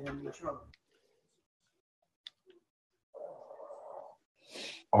 Yep.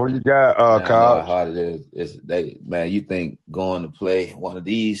 Who you got, Kyle? How hard it is. Man, you think going to play one of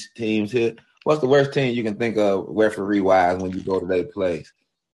these teams here? What's the worst team you can think of referee-wise when you go to their place?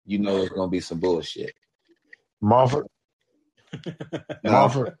 You know it's going to be some bullshit. Montford?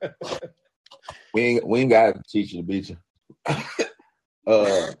 Montford? We ain't got to teach you to beat you.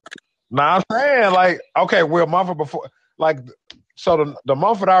 I'm saying, like, okay, Will Montford before, like, so the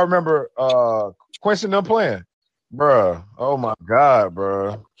Montford I remember Quincy and them playing. Bruh, oh my God,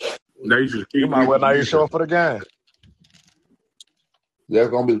 bruh. You might well not even show up for the game. That's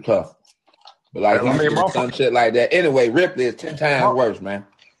going to be tough. But like, some shit like that. Anyway, Ripley is 10 times worse, man.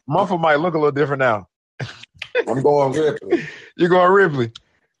 Mumford might look a little different now. I'm going Ripley. You're going Ripley.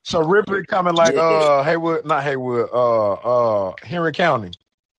 So Ripley coming like Haywood, not Haywood, Henry County.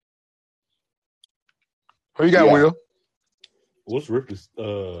 Who you got, Will? What's Ripley's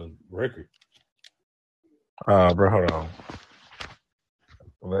record? Bro, hold on.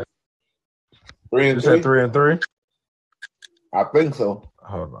 3-3. You said 3-3? I think so.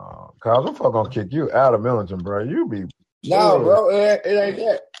 Hold on. Cause I'm fucking gonna kick you out of Millington, bro. You be no, bro. It ain't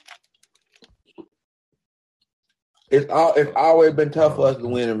that. It's always been tough for us to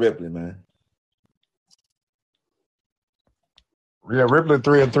win in Ripley, man. Yeah, Ripley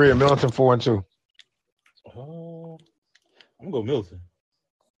 3-3 and Millington 4-2. I'm gonna go Millington.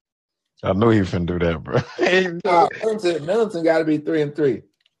 I knew he finna do that, bro. Millington got to be 3-3.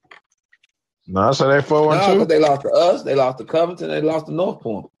 No, I said they 4-2. No, but they lost to us. They lost to Covington. They lost to North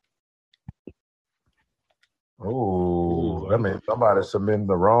Point. Oh, that means somebody submitting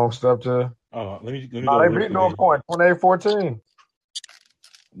the wrong stuff to. Let me they beat North Point 28-14.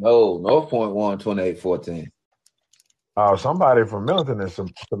 No, North Point won 28-14. Oh, somebody from Millington is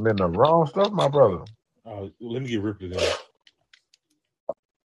submitting the wrong stuff, my brother. Let me get Ripley there.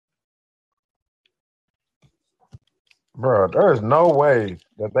 Bro, there is no way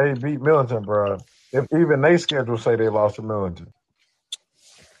that they beat Millington, bro. If even they schedule say they lost to Millington.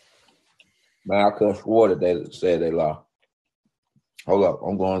 Man, I could have swore that they said they lost. Hold up,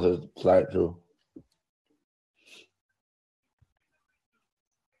 I'm going to the site too.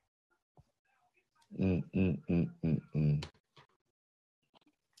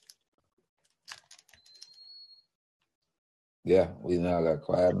 Yeah, we now got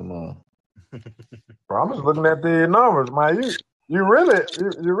quiet in the morning. Bro, I'm just looking at the numbers, man. You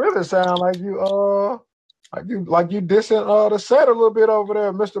really sound like you dissing the set a little bit over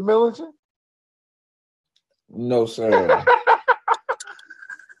there, Mr. Millington. No, sir.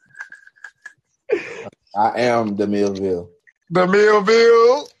 I am the Millville. The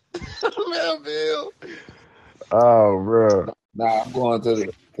Millville. Millville. Oh, bro. Nah, I'm going to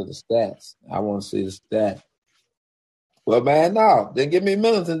the stats. I want to see the stats. Well, man, no. Then give me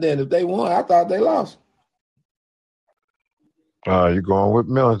Millington then. If they won, I thought they lost. You're going with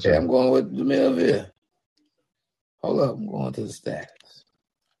Millington. Yeah, I'm going with the Millville. Hold up. I'm going to the stats.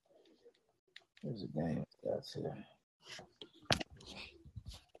 There's a game stats here.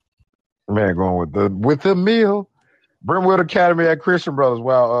 Man, going with the Mill. Brentwood Academy at Christian Brothers.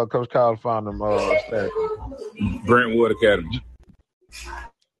 Wow, Coach Kyle found them stats. Brentwood Academy.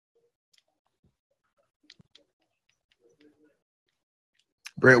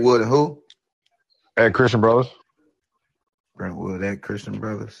 Brentwood and who? At Christian Brothers. Brentwood at Christian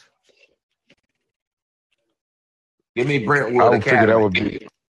Brothers. Give me Brentwood Academy.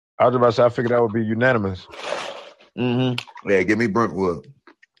 I was about to say, I figured that would be unanimous. Mm-hmm. Yeah, give me Brentwood.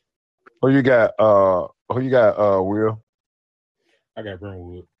 Who you got, Will? I got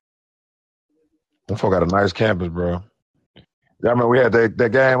Brentwood. That folk got a nice campus, bro. Yeah, I mean, we had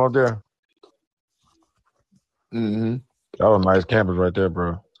that game up there. Mm-hmm. That was a nice campus right there,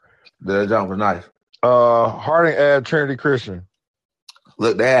 bro. That jump was nice. Harding at Trinity Christian.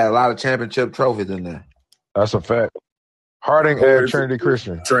 Look, they had a lot of championship trophies in there. That's a fact. Harding at Trinity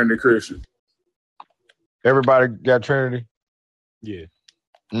Christian. Trinity Christian. Everybody got Trinity? Yeah.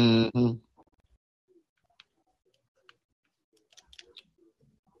 Mm-hmm.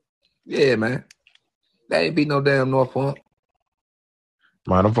 Yeah, man. That ain't beat no damn North Point.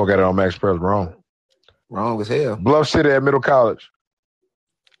 Man, them folk got it on Max Press wrong. Wrong as hell. Bluff City at Middle College.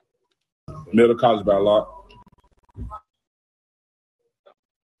 Middle College by a lot.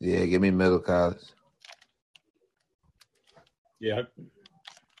 Yeah, give me Middle College. Yeah.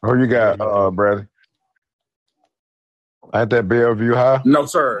 Who you got, Bradley? Ain't that Bellevue High? No,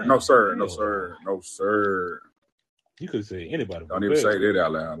 sir. No, sir. No, sir. No, sir. You could say anybody. Don't even say that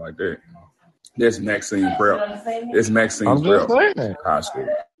out loud like that. That's Maxine Prep. It's Maxine I'm just Prep saying. High School.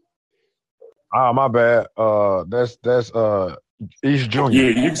 Oh, my bad. That's East Junior. Yeah,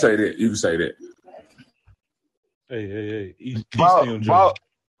 you can say that. You can say that. Hey. East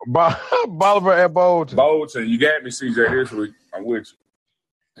Bolivar at Bolton. Bolton, you got me, CJ, this week. I'm with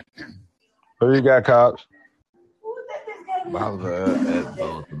you. Who you got, Cops? Bolivar at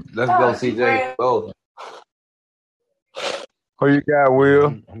Bolton. Let's go, CJ. Bolton. Who you got,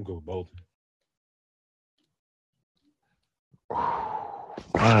 Will? I'm going Bolton.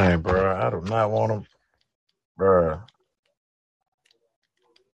 Fine, bro. I do not want him, bro.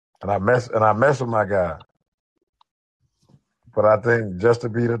 And I mess with my guy. But I think just to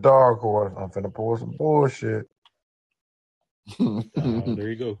be the dark horse, I'm finna pull some bullshit. There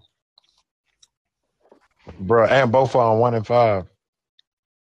you go, bro. And both are on 1-5.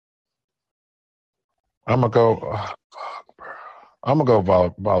 I'm gonna go. Oh, fuck, bro. I'm gonna go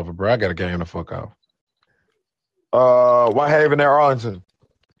Bolivar, bro. I got a game to fuck off. Whitehaven at Arlington.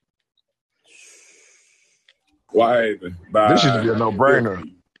 Whitehaven. This should be a no-brainer.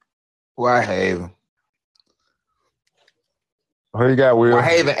 Whitehaven. Who you got, Will?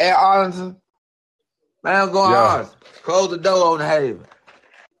 Whitehaven at Arlington. Man, I'm going Arlington. Close the door on the Haven.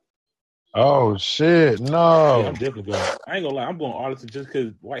 Oh, shit. No. Yeah, I'm definitely going. I ain't gonna lie. I'm going Arlington just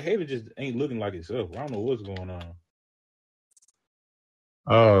because Whitehaven just ain't looking like itself. I don't know what's going on.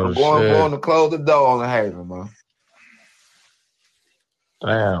 Oh, I'm going to close the door on the Haven, man.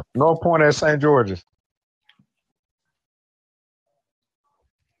 Damn. North Point at St. George's.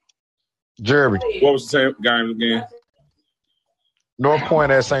 Jeremy. What was the game again? North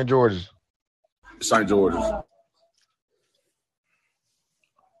Point at St. George's. St. George's.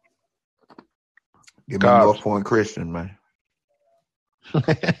 Give me North Point Christian, man.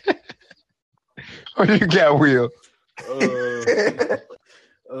 What you got, Will?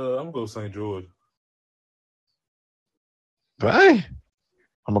 I'm gonna go St. George. Hey,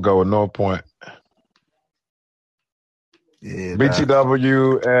 I'm gonna go with North Point. Yeah,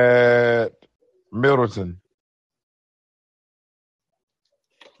 BTW at Middleton.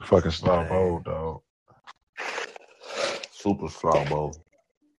 Fucking slow bowl, dog. Super slow bowl.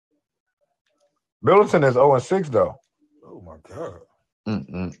 Middleton is 0-6 though. Oh my god.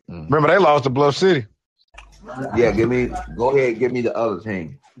 Remember they lost to Bluff City. Yeah, go ahead, give me the other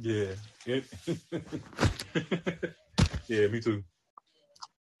team. Yeah. Yeah, me too.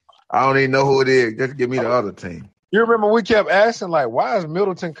 I don't even know who it is. Just give me the other team. You remember we kept asking, like, why is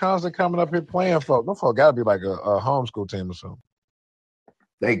Middleton constantly coming up here playing folk? Them folk gotta be like a homeschool team or something.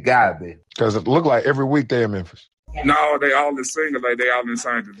 They gotta be. Because it looked like every week they're in Memphis. No, they all in single, like they all in the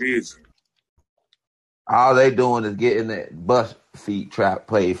same division. All they doing is getting that bus feet trap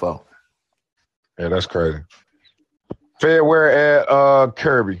played for. Yeah, that's crazy. Fairwear at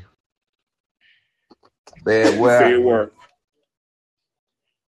Kirby. Fairwear.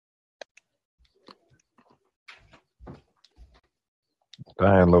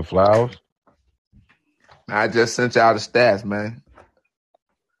 Dang, little Flowers. I just sent y'all the stats, man.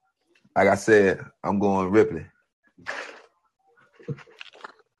 Like I said, I'm going Ripley.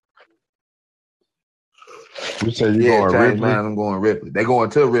 You said you going Ripley? Man, I'm going Ripley. They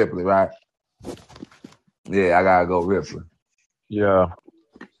going to Ripley, right? Yeah, I gotta go Ripley. Yeah.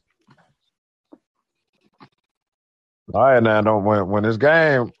 All right, now don't when this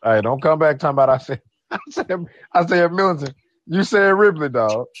game. Hey, don't come back talking about I said Milton. You said Ripley,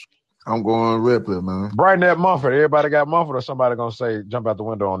 dog. I'm going Ripley, man. Brighton at Mumford. Everybody got Mumford, or somebody gonna say jump out the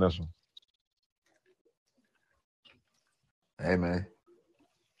window on this one? Hey, man.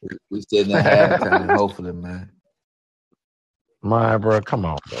 We sitting at halftime, hopefully, man. My bro, come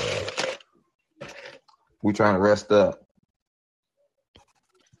on, bro. We trying to rest up.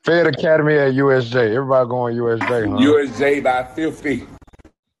 Fed Academy at USJ. Everybody going USJ, huh? USJ by 50.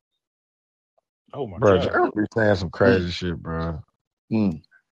 Oh my bro, god. Jeremy be saying some crazy shit, bro.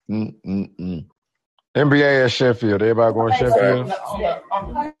 NBA at Sheffield. Everybody going Sheffield?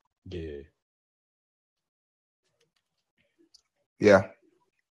 Yeah. Yeah.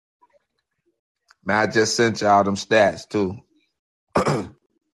 Man, I just sent y'all them stats too.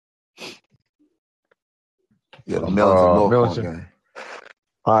 Yeah, the Milton game.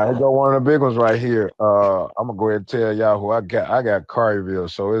 All right, here go one of the big ones right here. I'm gonna go ahead and tell y'all who I got. I got Careyville,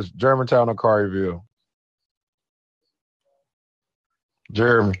 so it's Germantown or Careyville.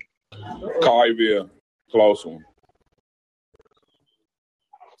 Jeremy. Careyville, close one.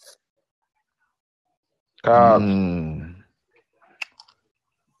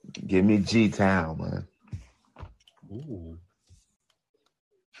 Give me G-Town, man. Ooh.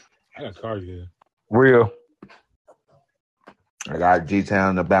 I got Careyville. Real. I got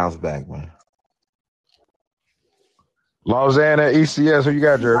G-Town to bounce back, man. Lausanne at ECS. Who you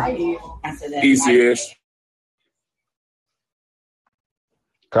got, Jeremy? ECS.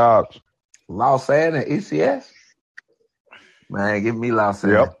 Cobbs. Lausanne at ECS? Man, give me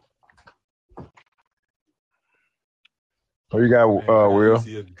Lausanne. Yep. Who you got, Will?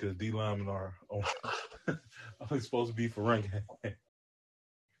 ECS because D linemen are only supposed to be for run game.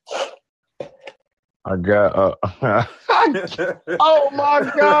 I got oh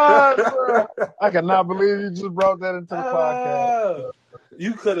my God, bro. I cannot believe you just brought that into the podcast.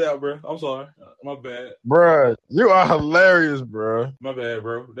 You cut it out, bro. I'm sorry. My bad. Bro, you are hilarious, bro. My bad,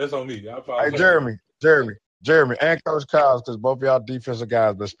 bro. That's on me. Hey, Jeremy, and Coach Kyles, because both of y'all defensive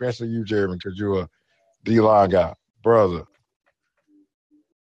guys, but especially you, Jeremy, because you're a D-line guy. Brother,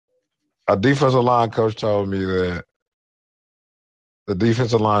 a defensive line coach told me that the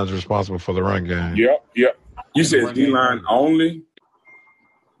defensive line is responsible for the run game. Yep. You said D-line only?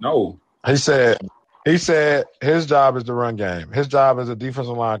 No. He said his job is the run game. His job as a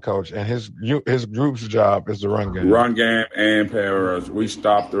defensive line coach, and his group's job is the run game. Run game and pass rush. We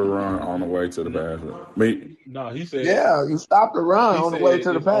stopped the run on the way to the pass rush. No, he said. Yeah, you stopped the run on the way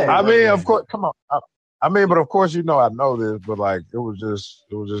to the pass. I mean, of course, come on. But of course, I know this, but like, it was just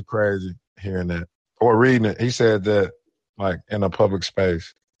crazy hearing that or reading it. He said that like in a public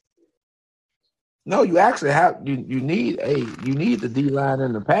space. No, you actually have you need the D line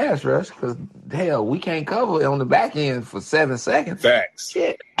in the pass rush because hell, we can't cover on the back end for 7 seconds. Facts.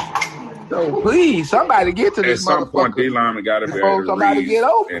 Shit. So please, somebody get to this. At some point, D lineman got to be able to somebody read, get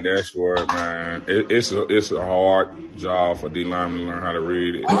open. And that's where, man, it's a hard job for D lineman to learn how to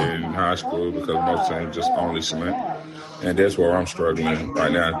read in high school because most times just only slant, and that's where I'm struggling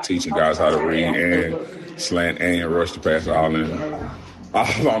right now, teaching guys how to read and slant and rush the pass all in.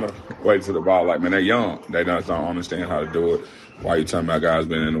 I'm on the way to the ball. Like, man, they're young. They don't understand how to do it. Why you talking about guys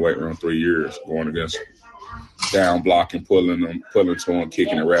been in the weight room 3 years going against down blocking, pulling to them,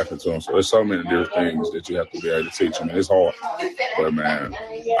 kicking and rapping to them. So there's so many different things that you have to be able to teach them. And it's hard. But, man,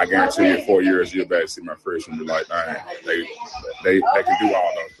 I guarantee you 4 years, you'll be able to see my freshman be like, dang, they can do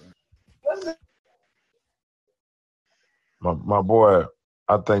all those things. My boy,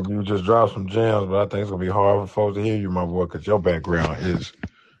 I think you just dropped some gems, but I think it's going to be hard for folks to hear you, my boy, because your background is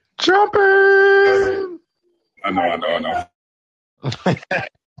jumping. I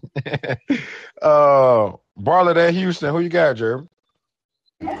know. Bartlett at Houston. Who you got, Jeremy?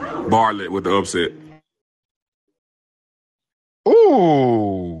 Bartlett with the upset.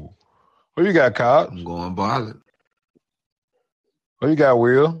 Ooh. Who you got, Cobb? I'm going Bartlett. Who you got,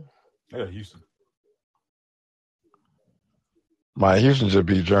 Will? Yeah, Houston. My Houston just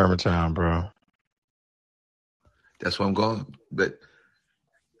beat Germantown, bro. That's what I'm going. But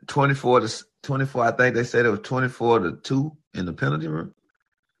 24, I think they said it was 24-2 in the penalty room.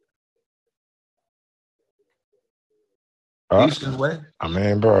 Houston's way. I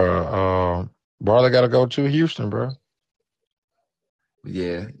mean, bro, Bartlett got to go to Houston, bro.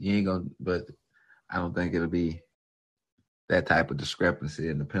 Yeah, you ain't gonna. But I don't think it'll be that type of discrepancy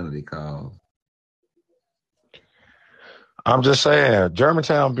in the penalty call. I'm just saying,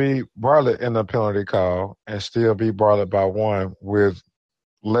 Germantown beat Bartlett in the penalty call and still beat Bartlett by 1 with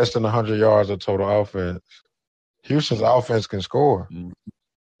less than 100 yards of total offense. Houston's offense can score.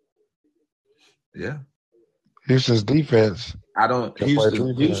 Yeah. Houston's defense.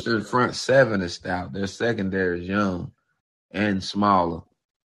 Houston's front seven is stout. Their secondary is young and smaller.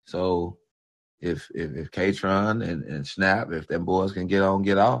 So if K-Tron and Snap, if them boys can get on,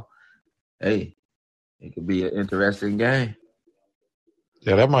 get off, hey, it could be an interesting game.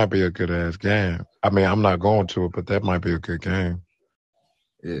 Yeah, that might be a good-ass game. I mean, I'm not going to it, but that might be a good game.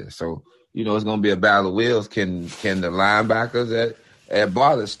 Yeah, so, it's going to be a battle of wills. Can the linebackers at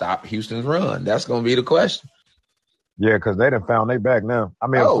Bartlett stop Houston's run? That's going to be the question. Yeah, because they done found their back now. I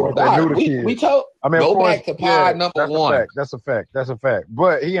mean, of course, they knew the kid. We told go back to pod number 1. That's a fact.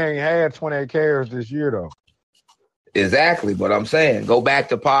 But he ain't had 28 carries this year, though. Exactly, but I'm saying go back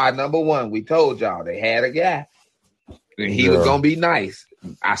to pod number 1. We told y'all they had a guy. He was gonna be nice.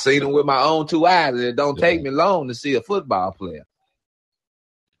 I seen him with my own two eyes, and it don't take me long to see a football player.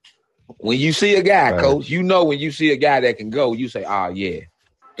 When you see a guy, Coach, you know when you see a guy that can go, you say, "Oh yeah,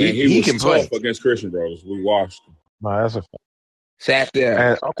 he can play." Against Christian Brothers, we watched him. No, that's a fact. Sat there.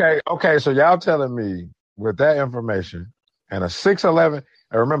 And, okay. So y'all telling me with that information and a 6'11",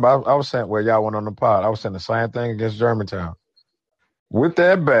 and remember I was saying where y'all went on the pod, I was saying the same thing against Germantown. With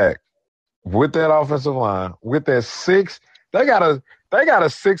that back, with that offensive line, with that they got a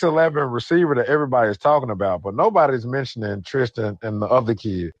 6'11" receiver that everybody's talking about, but nobody's mentioning Tristan and the other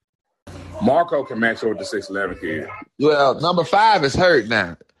kid. Marco can match up with the 6'11" kid. Well, number 5 is hurt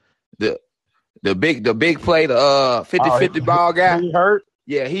now. The big play, the 50-50 ball guy. He hurt?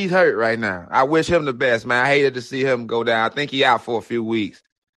 Yeah, he's hurt right now. I wish him the best, man. I hated to see him go down. I think he out for a few weeks.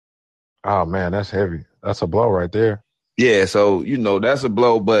 Oh man, that's heavy. That's a blow right there. Yeah, so that's a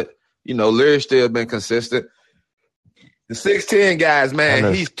blow, but Lear's still been consistent. The 6'10" guys,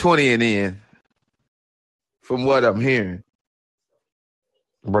 man, he's 20 and in. From what I'm hearing.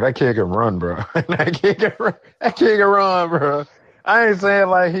 Bro, that kid can run, bro. That kid can run, bro. I ain't saying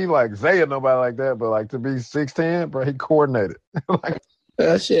like he like Zay or nobody like that, but like to be 6'10", bro, he coordinated.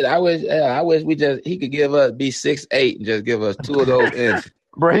 Shit, I wish he could be 6'8" and just give us 2 of those ends.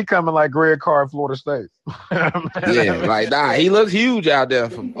 Bro, he coming like Greg Carr, Florida State. He looks huge out there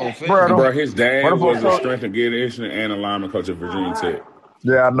on film. Bro, his dad was the strength and conditioning and alignment coach at Virginia Tech.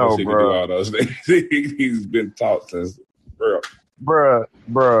 Yeah, I know, he bro. Can do all those things. He's been taught since, bro.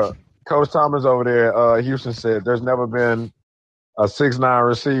 Coach Thomas over there, Houston said there's never been a 6'9"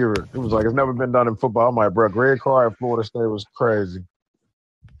 receiver. He was like, it's never been done in football. I'm like, bro, Greg Carr at Florida State was crazy.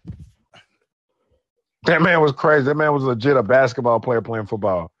 That man was crazy. That man was legit a basketball player playing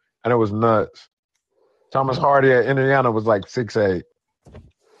football, and it was nuts. Thomas Hardy at Indiana was like 6'8".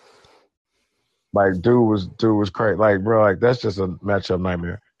 Like, dude was crazy. Like, bro, like that's just a matchup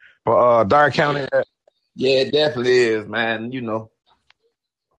nightmare. But Dyer County. Yeah, it definitely is, man.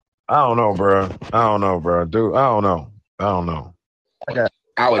 I don't know, bro. Dude, I don't know.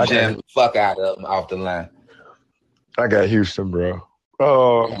 I would jam the fuck out of him off the line. I got Houston, bro.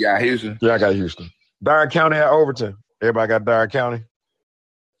 You got Houston? Yeah, I got Houston. Dyer County at Overton. Everybody got Dyer County?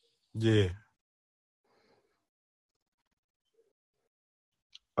 Yeah.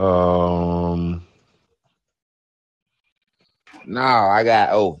 No, I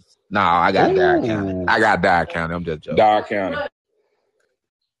got Dyer County. I got Dyer County. I'm just joking. Dyer County.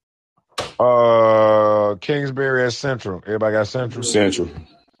 Kingsbury at Central. Everybody got Central? Central.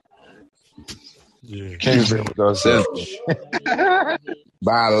 Yeah. Kingsbury does Central.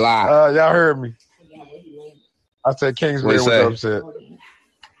 By a lot. Y'all heard me. I said Kingsbury was upset.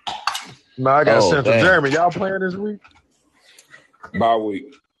 No, I got Central. Damn. Jeremy, y'all playing this week? Bye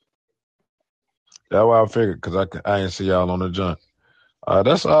week. That's why I figured, because I didn't see y'all on the jump.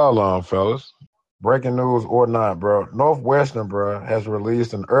 That's all fellas. Breaking news or not, bro. Northwestern, bro, has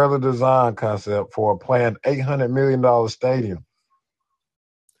released an early design concept for a planned $800 million stadium.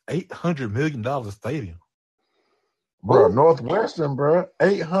 $800 million stadium? Bro, Northwestern, bro.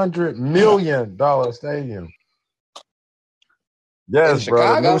 $800 million stadium. Yes,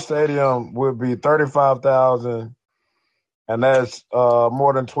 bro. The new stadium would be 35,000, and that's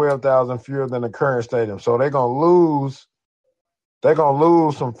more than 12,000 fewer than the current stadium. So they're gonna lose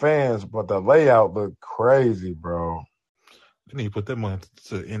some fans, but the layout look crazy, bro. They need to put that money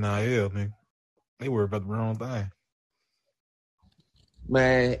to NIL, man. They worry about the wrong thing.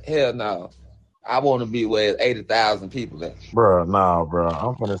 Man, hell no. I want to be where 80,000 people at. Bro, nah, bro.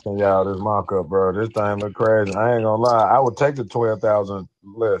 I'm finna send y'all this mock-up, bro. This thing look crazy. I ain't gonna lie. I would take the 12,000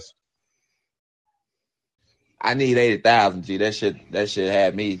 less. I need 80,000, G. That shit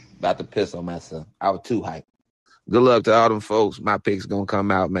had me about to piss on myself. I was too hyped. Good luck to all them folks. My pick's gonna come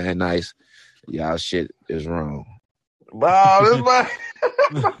out, man. Nice. Y'all shit is wrong. Wow, this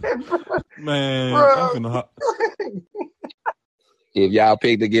man. I'm finna If y'all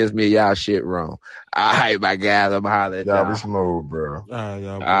picked against me, y'all shit wrong. All right, my guys, I'm hollering. Y'all be smooth, bro.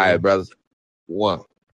 All right, brothers. 1.